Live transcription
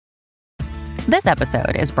This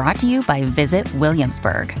episode is brought to you by Visit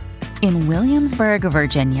Williamsburg. In Williamsburg,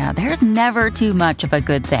 Virginia, there's never too much of a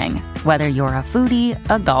good thing. Whether you're a foodie,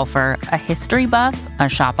 a golfer, a history buff, a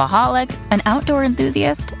shopaholic, an outdoor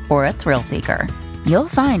enthusiast, or a thrill seeker, you'll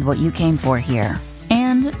find what you came for here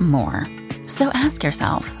and more. So ask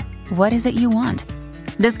yourself, what is it you want?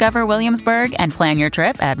 Discover Williamsburg and plan your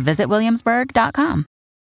trip at visitwilliamsburg.com.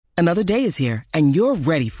 Another day is here, and you're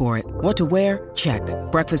ready for it. What to wear? Check.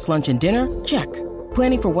 Breakfast, lunch, and dinner? Check.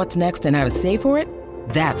 Planning for what's next and how to save for it?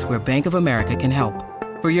 That's where Bank of America can help.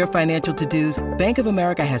 For your financial to-dos, Bank of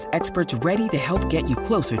America has experts ready to help get you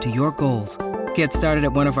closer to your goals. Get started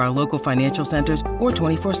at one of our local financial centers or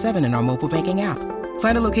 24/7 in our mobile banking app.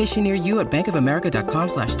 Find a location near you at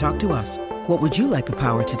bankofamerica.com/talktous. What would you like the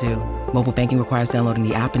power to do? Mobile banking requires downloading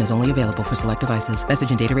the app and is only available for select devices.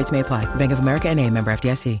 Message and data rates may apply. Bank of America N.A., member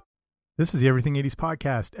FDIC. This is the Everything 80s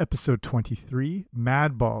Podcast, episode 23,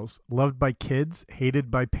 Madballs, loved by kids,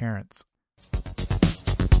 hated by parents.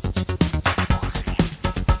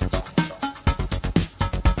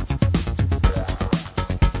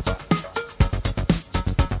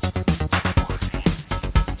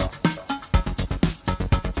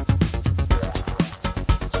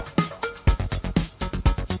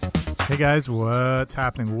 Hey guys, what's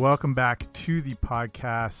happening? Welcome back to the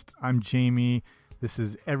podcast. I'm Jamie. This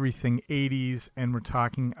is Everything 80s, and we're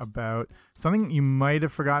talking about something you might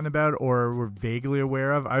have forgotten about or were vaguely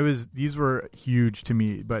aware of. These were huge to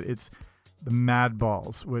me, but it's the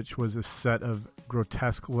Madballs, which was a set of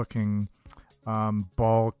grotesque-looking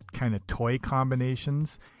ball kind of toy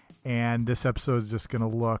combinations. And this episode is just going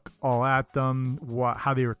to look all at them,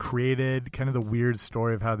 how they were created, kind of the weird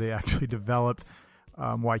story of how they actually developed.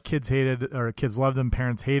 Why kids loved them,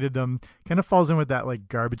 parents hated them. Kind of falls in with that like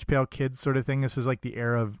Garbage Pail Kids sort of thing. This is like the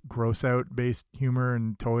era of gross out based humor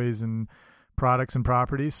and toys and products and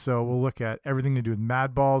properties. So we'll look at everything to do with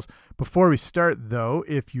Madballs. Before we start though,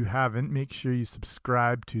 if you haven't, make sure you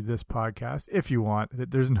subscribe to this podcast if you want.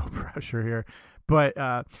 There's no pressure here. But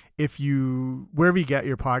wherever you get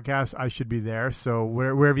your podcast, I should be there. So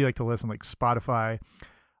wherever you like to listen, like Spotify,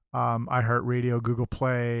 iHeartRadio, Google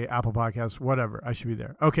Play, Apple Podcasts, whatever. I should be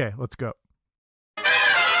there. Okay, let's go.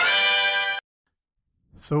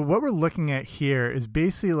 So what we're looking at here is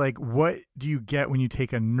basically like, what do you get when you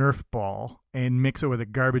take a Nerf ball and mix it with a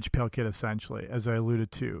Garbage Pail Kid, essentially, as I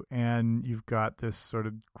alluded to. And you've got this sort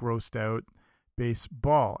of grossed out base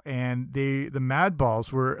ball. And the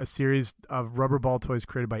Madballs were a series of rubber ball toys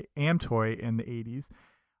created by Amtoy in the 80s.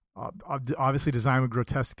 Obviously designed with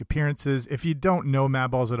grotesque appearances. If you don't know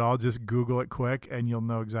Madballs at all, just Google it quick and you'll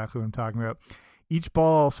know exactly what I'm talking about. Each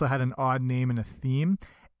ball also had an odd name and a theme,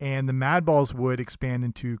 and the Madballs would expand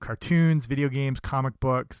into cartoons, video games, comic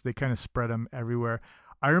books. They kind of spread them everywhere.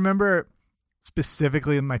 I remember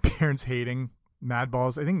specifically my parents hating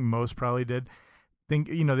Madballs. I think most probably did.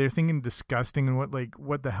 They're thinking disgusting and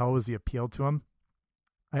what the hell was the appeal to them.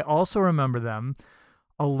 I also remember them,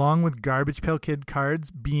 along with Garbage Pail Kid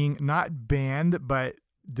cards, being not banned, but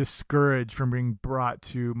discouraged from being brought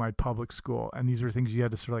to my public school. And these were things you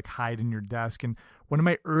had to sort of like hide in your desk. And one of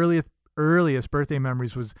my earliest birthday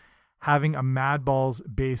memories was having a Madballs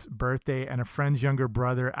base birthday and a friend's younger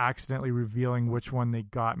brother accidentally revealing which one they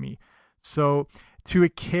got me. So to a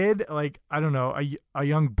kid, like, I don't know, a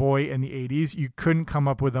young boy in the 80s, you couldn't come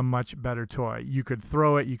up with a much better toy. You could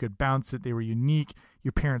throw it, you could bounce it, they were unique.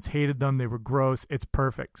 Your parents hated them, they were gross. It's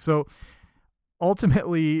perfect. So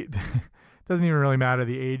ultimately, it doesn't even really matter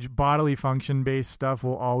the age. Bodily function-based stuff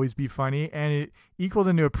will always be funny, and it equaled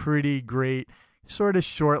into a pretty great, sort of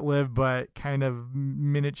short-lived, but kind of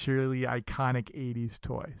miniaturely iconic 80s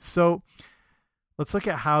toy. So let's look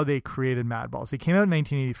at how they created Madballs. They came out in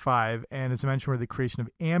 1985, and as I mentioned, were the creation of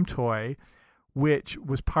Amtoy, which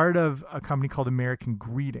was part of a company called American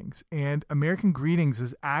Greetings. And American Greetings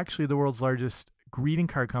is actually the world's largest greeting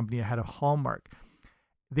card company ahead of Hallmark.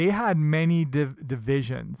 They had many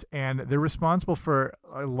divisions, and they're responsible for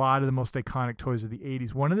a lot of the most iconic toys of the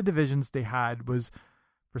 80s. One of the divisions they had was,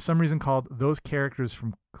 for some reason, called Those Characters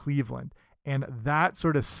from Cleveland. And that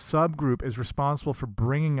sort of subgroup is responsible for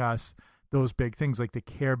bringing us those big things like the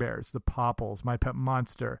Care Bears, the Popples, My Pet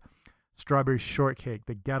Monster, Strawberry Shortcake,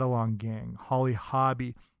 the Get Along Gang, Holly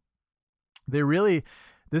Hobby.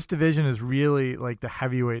 This division is really like the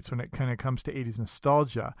heavyweights when it kind of comes to 80s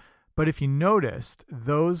nostalgia. But if you noticed,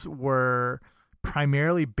 those were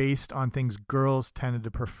primarily based on things girls tended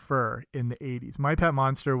to prefer in the 80s. My Pet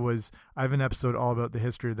Monster was, I have an episode all about the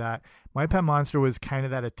history of that. My Pet Monster was kind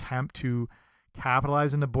of that attempt to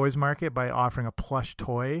capitalize in the boys market by offering a plush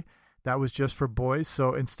toy that was just for boys.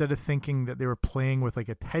 So instead of thinking that they were playing with like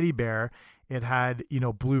a teddy bear, it had,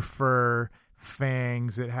 blue fur,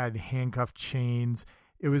 fangs. It had handcuff chains.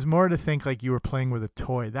 It was more to think like you were playing with a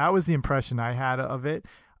toy. That was the impression I had of it.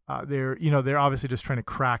 They're obviously just trying to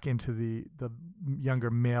crack into the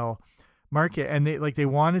younger male market, and they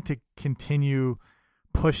wanted to continue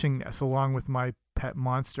pushing this along with My Pet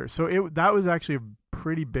Monster. So that was actually a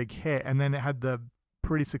pretty big hit, and then it had the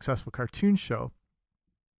pretty successful cartoon show.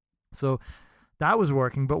 So that was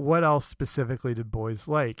working, but what else specifically did boys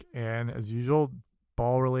like? And as usual,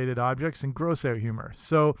 ball-related objects and gross-out humor.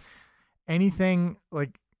 So anything,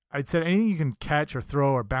 like I'd said, anything you can catch or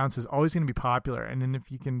throw or bounce is always going to be popular. And then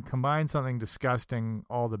if you can combine something disgusting,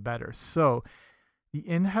 all the better. So the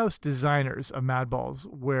in-house designers of Madballs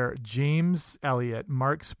were James Elliott,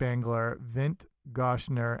 Mark Spangler, Vint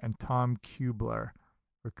Goshner, and Tom Kubler.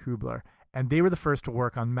 And they were the first to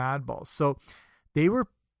work on Madballs. So they were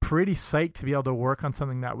pretty psyched to be able to work on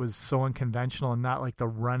something that was so unconventional and not like the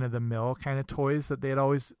run-of-the-mill kind of toys that they had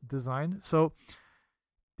always designed. So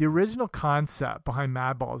the original concept behind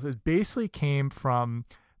Madballs is basically came from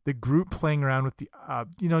the group playing around with the,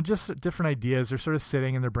 just different ideas. They're sort of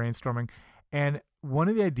sitting and they're brainstorming. And one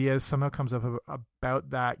of the ideas somehow comes up about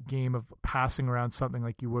that game of passing around something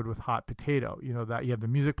like you would with hot potato. That you have the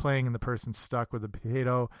music playing and the person's stuck with the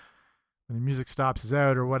potato. When the music stops is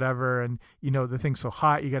out or whatever. And, the thing's so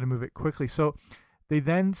hot, you got to move it quickly. So they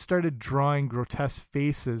then started drawing grotesque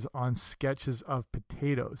faces on sketches of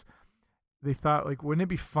potatoes. They thought, like, wouldn't it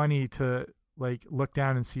be funny to like look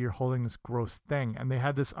down and see you're holding this gross thing? And they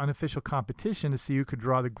had this unofficial competition to see who could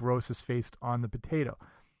draw the grossest face on the potato.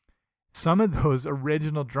 Some of those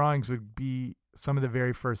original drawings would be some of the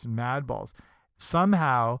very first Madballs.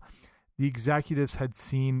 Somehow the executives had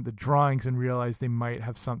seen the drawings and realized they might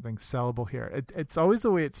have something sellable here. It's always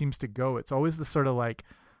the way it seems to go. It's always the sort of like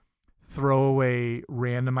throwaway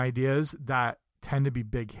random ideas that tend to be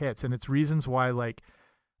big hits. And it's reasons why like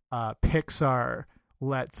Pixar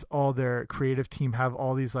lets all their creative team have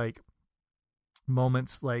all these like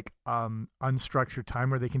moments like unstructured time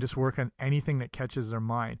where they can just work on anything that catches their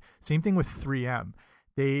mind. Same thing with 3M.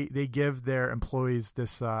 They give their employees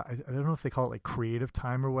this I don't know if they call it like creative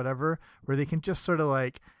time or whatever, where they can just sort of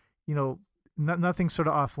like, nothing sort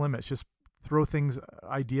of off limits, just throw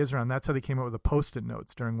ideas around. That's how they came up with the Post-it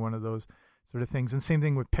notes during one of those sort of things. And same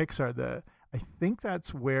thing with Pixar. I think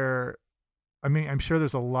that's where, I'm sure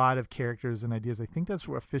there's a lot of characters and ideas. I think that's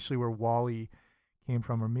officially where WALL-E came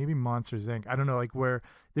from, or maybe Monsters, Inc. I don't know, like where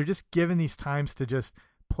they're just given these times to just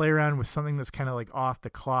play around with something that's kind of like off the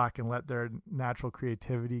clock and let their natural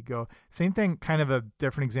creativity go. Same thing, kind of a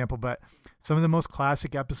different example, but some of the most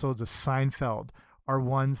classic episodes of Seinfeld are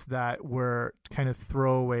ones that were kind of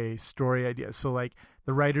throwaway story ideas. So like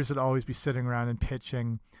the writers would always be sitting around and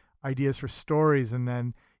pitching ideas for stories, and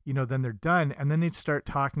then then they're done, and then they'd start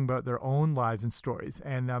talking about their own lives and stories.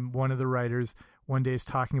 And one of the writers one day is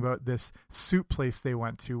talking about this soup place they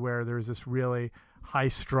went to where there was this really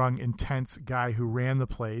high-strung, intense guy who ran the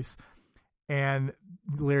place, and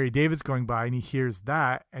Larry David's going by and he hears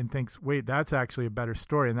that and thinks, wait, that's actually a better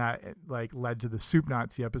story. And that like led to the Soup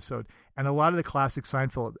Nazi episode. And a lot of the classic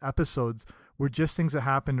Seinfeld episodes were just things that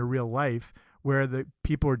happened in real life where the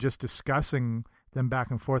people were just discussing them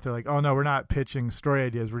back and forth. They're like, oh no, we're not pitching story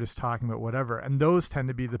ideas, we're just talking about whatever. And those tend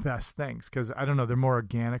to be the best things because, I don't know, they're more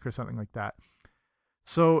organic or something like that.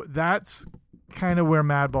 So that's kind of where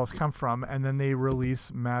Madballs come from. And then they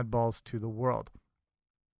release Madballs to the world.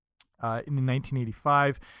 In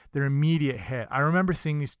 1985, their immediate hit. I remember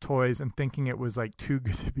seeing these toys and thinking it was like too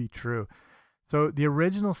good to be true. So the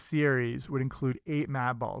original series would include 8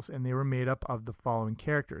 Madballs, and they were made up of the following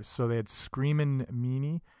characters. So they had Screamin'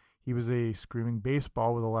 Meanie. He was a screaming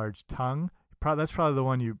baseball with a large tongue. That's probably the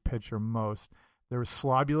one you picture most. There was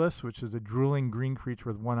Slobulus, which is a drooling green creature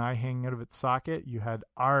with one eye hanging out of its socket. You had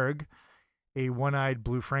Arg, a one-eyed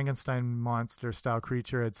blue Frankenstein monster-style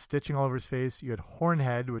creature. It had stitching all over his face. You had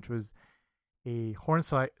Hornhead, which was a horn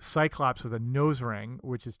cyclops with a nose ring,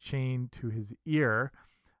 which is chained to his ear.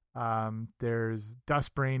 There's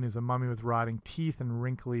Dustbrain, is a mummy with rotting teeth and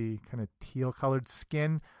wrinkly, kind of teal-colored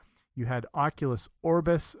skin. You had Oculus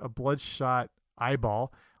Orbis, a bloodshot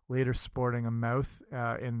eyeball, later sporting a mouth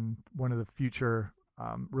in one of the future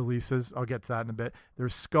releases. I'll get to that in a bit.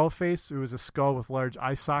 There's Skullface, who was a skull with large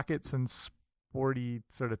eye sockets and sporty,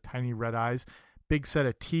 sort of tiny red eyes. Big set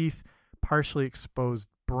of teeth, partially exposed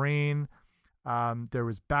brain. There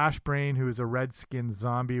was Bash Brain, who is a red-skinned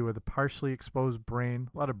zombie with a partially exposed brain.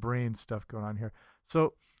 A lot of brain stuff going on here.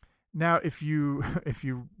 So now, if you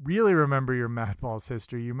really remember your Madballs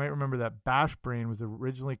history, you might remember that Bash Brain was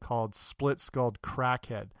originally called Split-Skulled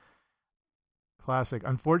Crackhead. Classic.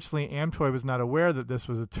 Unfortunately, Amtoy was not aware that this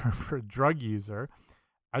was a term for a drug user.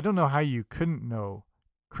 I don't know how you couldn't know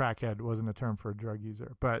crackhead wasn't a term for a drug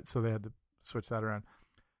user, but so they had to switch that around.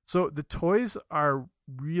 So the toys are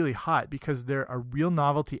really hot because they're a real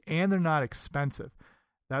novelty and they're not expensive.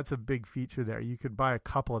 That's a big feature there. You could buy a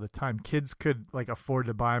couple at a time. Kids could like afford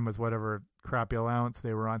to buy them with whatever crappy allowance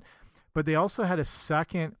they were on. But they also had a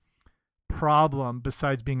second problem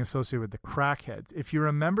besides being associated with the crackheads. If you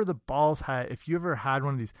remember, the balls had, if you ever had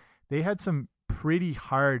one of these, they had some pretty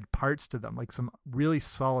hard parts to them, like some really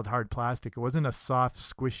solid hard plastic. It wasn't a soft,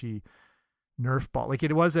 squishy Nerf ball. Like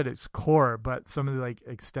it was at its core, but some of the like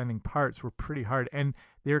extending parts were pretty hard. And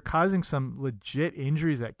they were causing some legit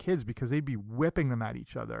injuries at kids because they'd be whipping them at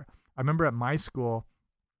each other. I remember at my school,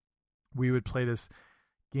 we would play this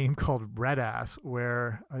game called Red Ass,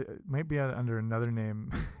 where it might be under another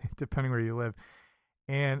name, depending where you live.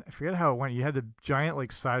 And I forget how it went. You had the giant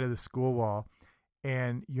like side of the school wall,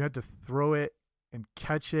 and you had to throw it and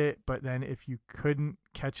catch it. But then if you couldn't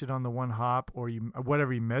catch it on the one hop or you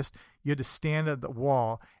whatever you missed, you had to stand at the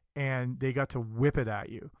wall, and they got to whip it at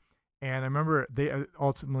you. And I remember they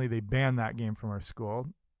ultimately they banned that game from our school,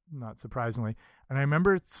 not surprisingly. And I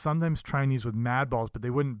remember sometimes trying these with Madballs, but they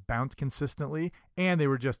wouldn't bounce consistently, and they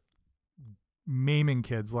were just maiming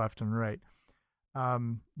kids left and right.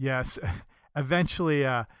 Yes, eventually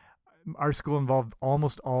our school involved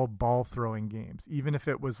almost all ball throwing games, even if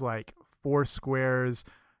it was like 4 squares,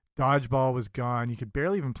 dodgeball was gone. You could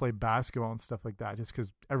barely even play basketball and stuff like that just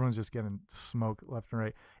because everyone's just getting smoked left and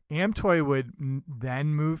right. Amtoy would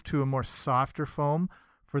then move to a more softer foam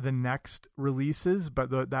for the next releases,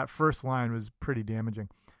 but that first line was pretty damaging.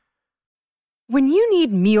 When you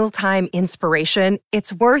need mealtime inspiration,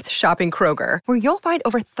 it's worth shopping Kroger, where you'll find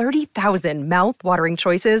over 30,000 mouth-watering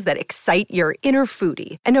choices that excite your inner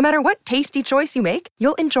foodie. And no matter what tasty choice you make,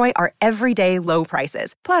 you'll enjoy our everyday low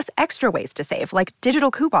prices, plus extra ways to save, like digital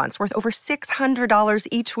coupons worth over $600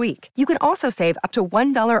 each week. You can also save up to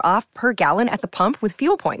 $1 off per gallon at the pump with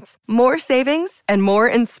fuel points. More savings and more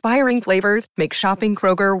inspiring flavors make shopping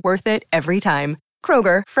Kroger worth it every time.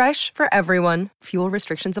 Kroger, fresh for everyone. Fuel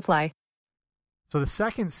restrictions apply. So the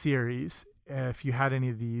second series, if you had any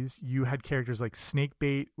of these, you had characters like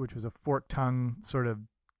Snakebait, which was a fork-tongued sort of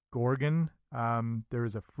gorgon. There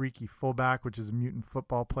was a Freaky Fullback, which is a mutant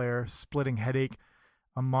football player. Splitting Headache,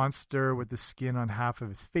 a monster with the skin on half of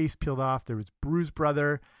his face peeled off. There was Bruise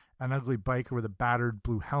Brother, an ugly biker with a battered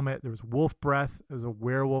blue helmet. There was Wolf Breath. It was a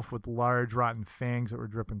werewolf with large rotten fangs that were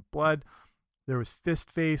dripping blood. There was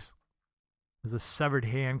Fist Face. There's a severed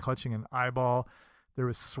hand clutching an eyeball. There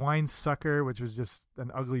was Swine Sucker, which was just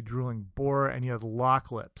an ugly drooling boar, and you had Lock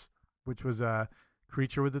Lips, which was a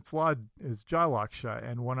creature with its jaw locked shut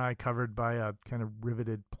and one eye covered by a kind of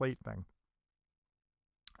riveted plate thing.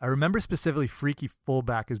 I remember specifically Freaky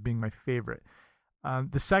Fullback as being my favorite.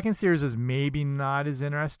 The second series is maybe not as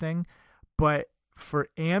interesting, but for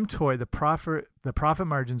Amtoy, the profit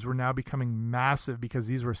margins were now becoming massive because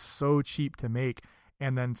these were so cheap to make.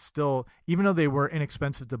 And then still, even though they were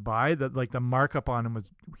inexpensive to buy, the markup on them was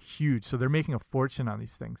huge. So they're making a fortune on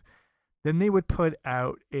these things. Then they would put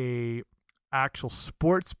out a actual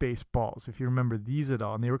sports-based balls, if you remember these at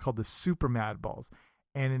all. And they were called the Super Madballs.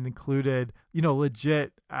 And it included,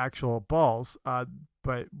 legit actual balls,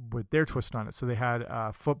 but with their twist on it. So they had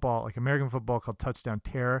football, like American football called Touchdown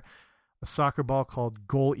Terror, a soccer ball called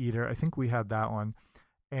Goal Eater. I think we had that one.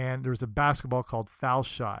 And there was a basketball called Foul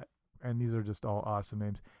Shot. And these are just all awesome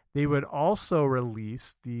names. They would also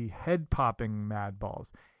release the head-popping Madballs,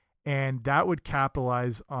 and that would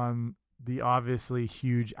capitalize on the obviously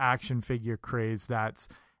huge action figure craze that's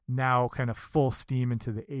now kind of full steam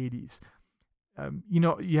into the 80s.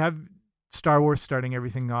 You have Star Wars starting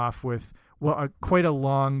everything off with, quite a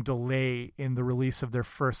long delay in the release of their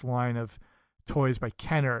first line of toys by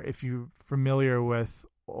Kenner. If you're familiar with,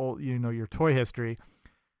 your toy history,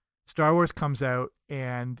 Star Wars comes out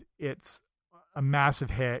and it's a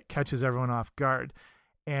massive hit, catches everyone off guard.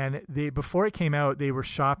 And before it came out, they were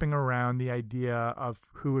shopping around the idea of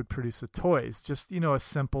who would produce the toys. Just, a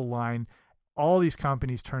simple line. All these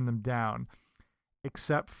companies turned them down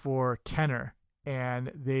except for Kenner.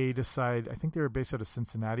 And they decide, I think they were based out of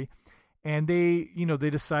Cincinnati. And they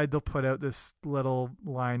decide they'll put out this little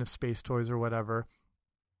line of space toys or whatever.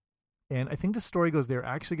 And I think the story goes they're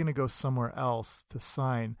actually going to go somewhere else to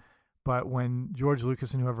sign. But when George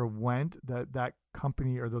Lucas and whoever went, that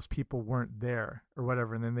company or those people weren't there or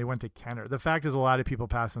whatever, and then they went to Kenner. The fact is a lot of people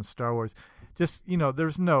pass on Star Wars. Just,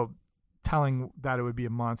 there's no telling that it would be a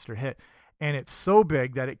monster hit. And it's so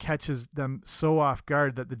big that it catches them so off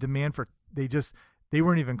guard that the demand for they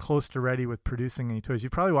weren't even close to ready with producing any toys. You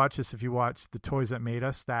probably watch this if you watch The Toys That Made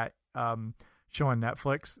Us, that show on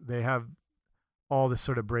Netflix. They have all this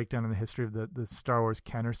sort of breakdown in the history of the Star Wars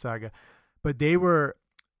Kenner saga. But they were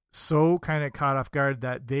so kind of caught off guard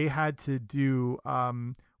that they had to do,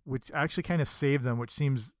 which actually kind of saved them, which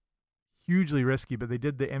seems hugely risky, but they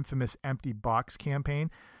did the infamous empty box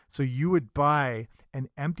campaign. So you would buy an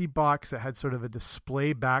empty box that had sort of a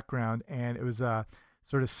display background, and it was a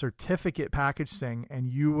sort of certificate package thing, and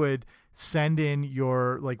you would send in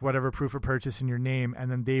your like whatever proof of purchase in your name,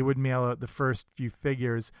 and then they would mail out the first few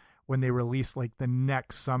figures when they released like the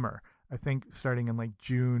next summer, I think starting in like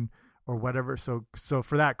June or whatever. So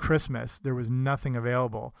for that Christmas, there was nothing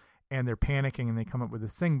available, and they're panicking and they come up with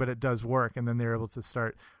this thing, but it does work. And then they're able to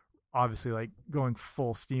start obviously like going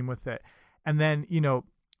full steam with it. And then, you know,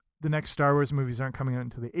 the next Star Wars movies aren't coming out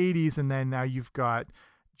until the 80s. And then now you've got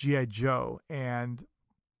G.I. Joe and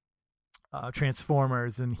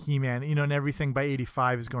Transformers and He-Man, you know, and everything by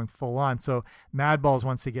 85 is going full on. So Madballs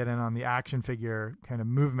wants to get in on the action figure kind of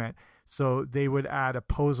movement. So they would add a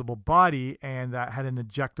posable body, and that had an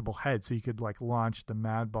ejectable head, so you could like launch the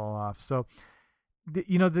Madball off. So,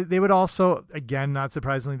 you know, they would also, again, not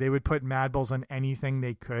surprisingly, they would put Madballs on anything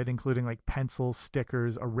they could, including like pencils,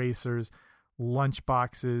 stickers, erasers, lunch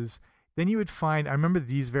boxes. Then you would find, I remember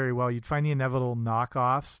these very well, you'd find the inevitable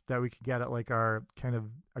knockoffs that we could get at like our kind of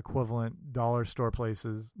equivalent dollar store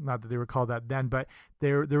places. Not that they were called that then, but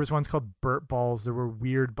there was ones called Burt Balls. There were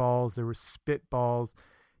Weird Balls. There were Spit Balls.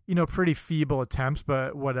 You know, pretty feeble attempts,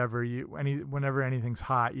 but whatever. Whenever anything's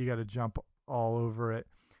hot, you got to jump all over it.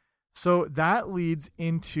 So that leads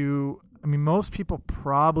into, I mean, most people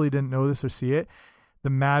probably didn't know this or see it, the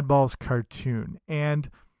Madballs cartoon. And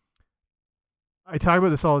I talk about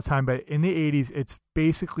this all the time, but in the 80s, it's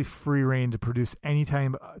basically free reign to produce any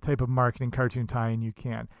type of marketing cartoon tie-in you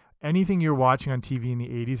can. Anything you're watching on TV in the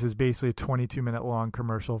 80s is basically a 22-minute long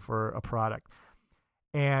commercial for a product.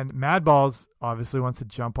 And Madballs obviously wants to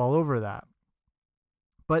jump all over that.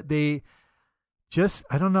 But they just,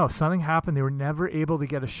 I don't know, something happened. They were never able to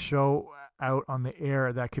get a show out on the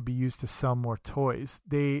air that could be used to sell more toys.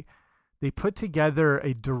 They put together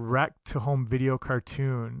a direct-to-home video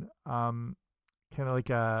cartoon, kind of like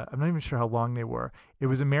I'm not even sure how long they were. It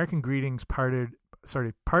was American Greetings partnered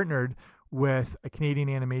with a Canadian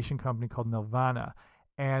animation company called Nelvana.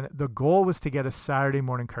 And the goal was to get a Saturday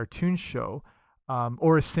morning cartoon show,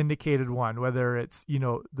 or a syndicated one, whether it's, you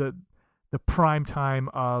know, the prime time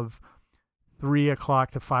of 3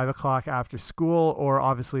 o'clock to 5 o'clock after school, or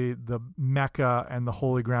obviously the mecca and the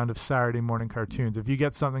holy ground of Saturday morning cartoons. If you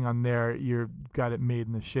get something on there, you've got it made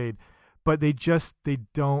in the shade. But they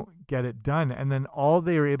don't get it done. And then all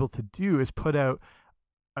they were able to do is put out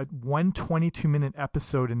a 122-minute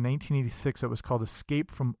episode in 1986 that was called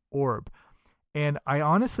Escape from Orb. And I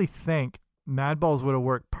honestly think Madballs would have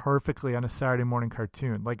worked perfectly on a Saturday morning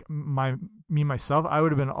cartoon. Like myself, I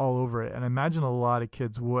would have been all over it, and I imagine a lot of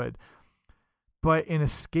kids would. But in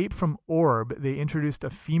Escape from Orb, they introduced a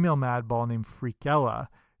female Madball named Freakella,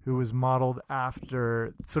 who was modeled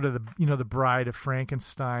after sort of the bride of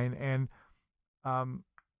Frankenstein. And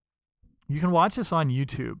you can watch this on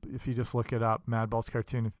YouTube if you just look it up, Madballs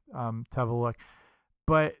cartoon, to have a look.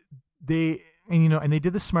 But they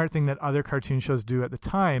did the smart thing that other cartoon shows do at the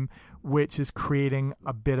time, which is creating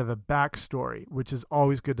a bit of a backstory, which is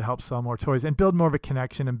always good to help sell more toys and build more of a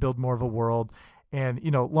connection and build more of a world. And,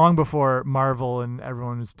 you know, long before Marvel and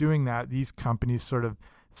everyone was doing that, these companies sort of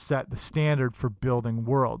set the standard for building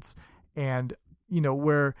worlds. And, you know,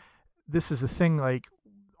 where this is the thing, like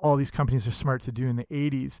all these companies are smart to do in the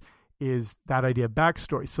 80s, is that idea of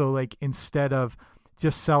backstory. So like instead of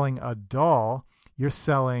just selling a doll, you're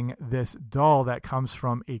selling this doll that comes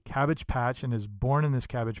from a Cabbage Patch and is born in this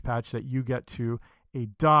Cabbage Patch that you get to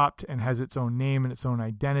adopt and has its own name and its own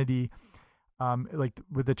identity. Like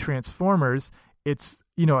with the Transformers, it's,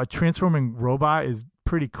 you know, a transforming robot is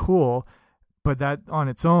pretty cool, but that on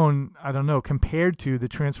its own, I don't know, compared to the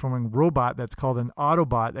transforming robot that's called an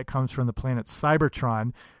Autobot that comes from the planet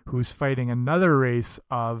Cybertron, who's fighting another race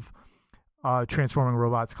of transforming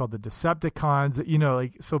robots called the Decepticons. You know,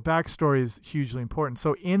 like, so backstory is hugely important.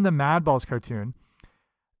 So in the Madballs cartoon,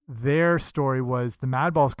 their story was the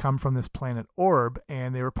Madballs come from this planet Orb,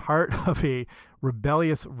 and they were part of a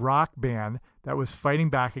rebellious rock band that was fighting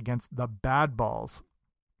back against the Bad Balls,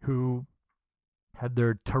 who had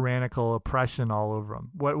their tyrannical oppression all over them.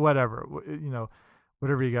 Whatever, you know,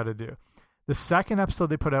 whatever you got to do. The second episode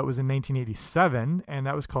they put out was in 1987, and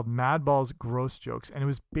that was called Madballs Gross Jokes. And it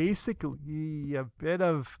was basically a bit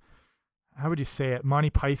of, how would you say it, Monty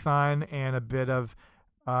Python, and a bit of,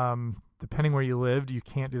 depending where you lived, You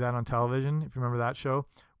Can't Do That on Television, if you remember that show,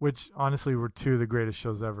 which honestly were two of the greatest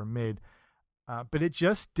shows ever made. But it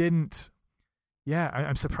just didn't Yeah,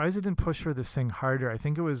 I'm surprised they didn't push for this thing harder. I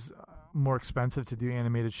think it was more expensive to do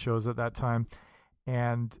animated shows at that time,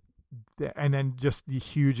 and then just the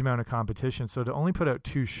huge amount of competition. So to only put out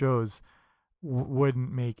 2 shows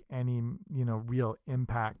wouldn't make any real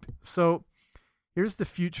impact. So here's the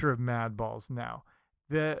future of Madballs now.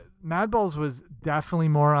 The Madballs was definitely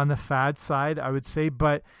more on the fad side, I would say,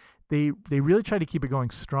 but they really tried to keep it going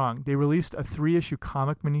strong. They released a 3-issue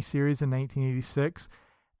comic miniseries in 1986,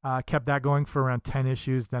 kept that going for around 10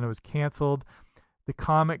 issues, then it was canceled. The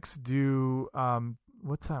comics do,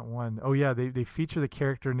 what's that one? Oh yeah, they feature the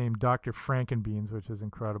character named Dr. Frankenbeans, which is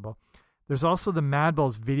incredible. There's also the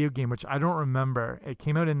Madballs video game, which I don't remember. It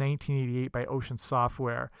came out in 1988 by Ocean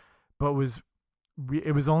Software, but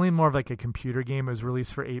it was only more of like a computer game. It was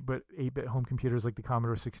released for 8-bit home computers like the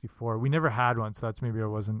Commodore 64. We never had one, so that's maybe I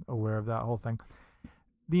wasn't aware of that whole thing.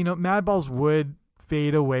 Madballs would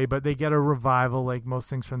fade away, but they get a revival like most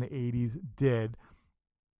things from the 80s did.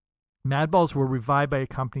 Madballs were revived by a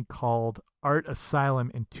company called Art Asylum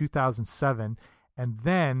in 2007, and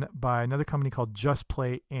then by another company called Just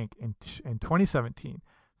Play Inc. in 2017.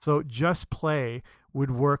 So Just Play would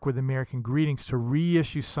work with American Greetings to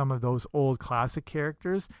reissue some of those old classic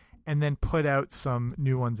characters and then put out some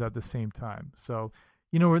new ones at the same time. So,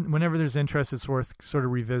 whenever there's interest, it's worth sort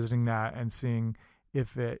of revisiting that and seeing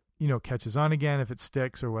if it, catches on again, if it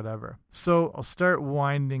sticks or whatever. So I'll start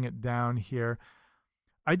winding it down here.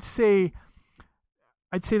 I'd say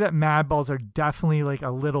that Madballs are definitely like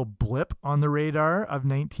a little blip on the radar of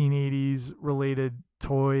 1980s related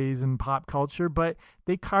toys and pop culture, but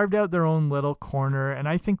they carved out their own little corner, and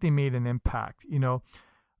I think they made an impact.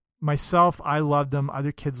 Myself, I loved them.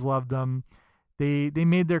 Other kids loved them. They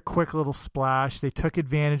made their quick little splash. They took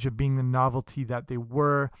advantage of being the novelty that they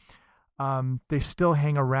were. They still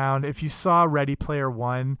hang around. If you saw Ready Player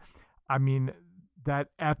One, I mean, that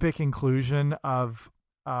epic inclusion of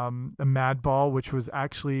the Madball, which was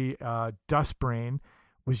actually Dust Brain,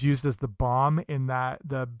 was used as the bomb in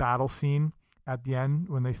the battle scene at the end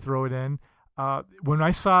when they throw it in. When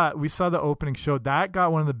we saw the opening show, that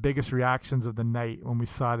got one of the biggest reactions of the night when we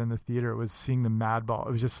saw it in the theater. It was seeing the Madball.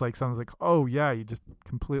 It was just like someone's like, oh yeah, you just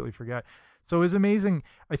completely forget. So it was amazing.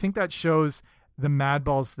 I think that shows the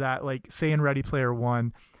Madballs that, like, say in Ready Player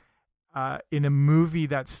One, in a movie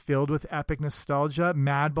that's filled with epic nostalgia,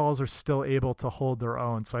 Madballs are still able to hold their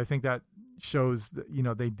own. So I think that shows that,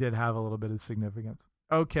 they did have a little bit of significance.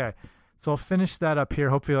 Okay. So I'll finish that up here.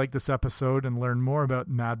 Hopefully you like this episode and learn more about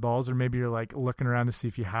Madballs, or maybe you're like looking around to see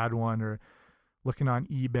if you had one, or looking on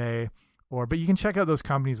eBay, but you can check out those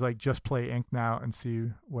companies like Just Play Inc. now and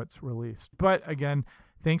see what's released. But again,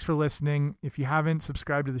 thanks for listening. If you haven't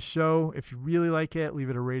subscribed to the show, if you really like it,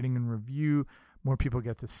 leave it a rating and review. More people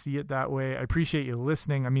get to see it that way. I appreciate you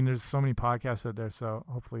listening. I mean, there's so many podcasts out there, so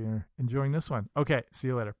hopefully you're enjoying this one. Okay, see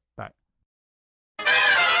you later.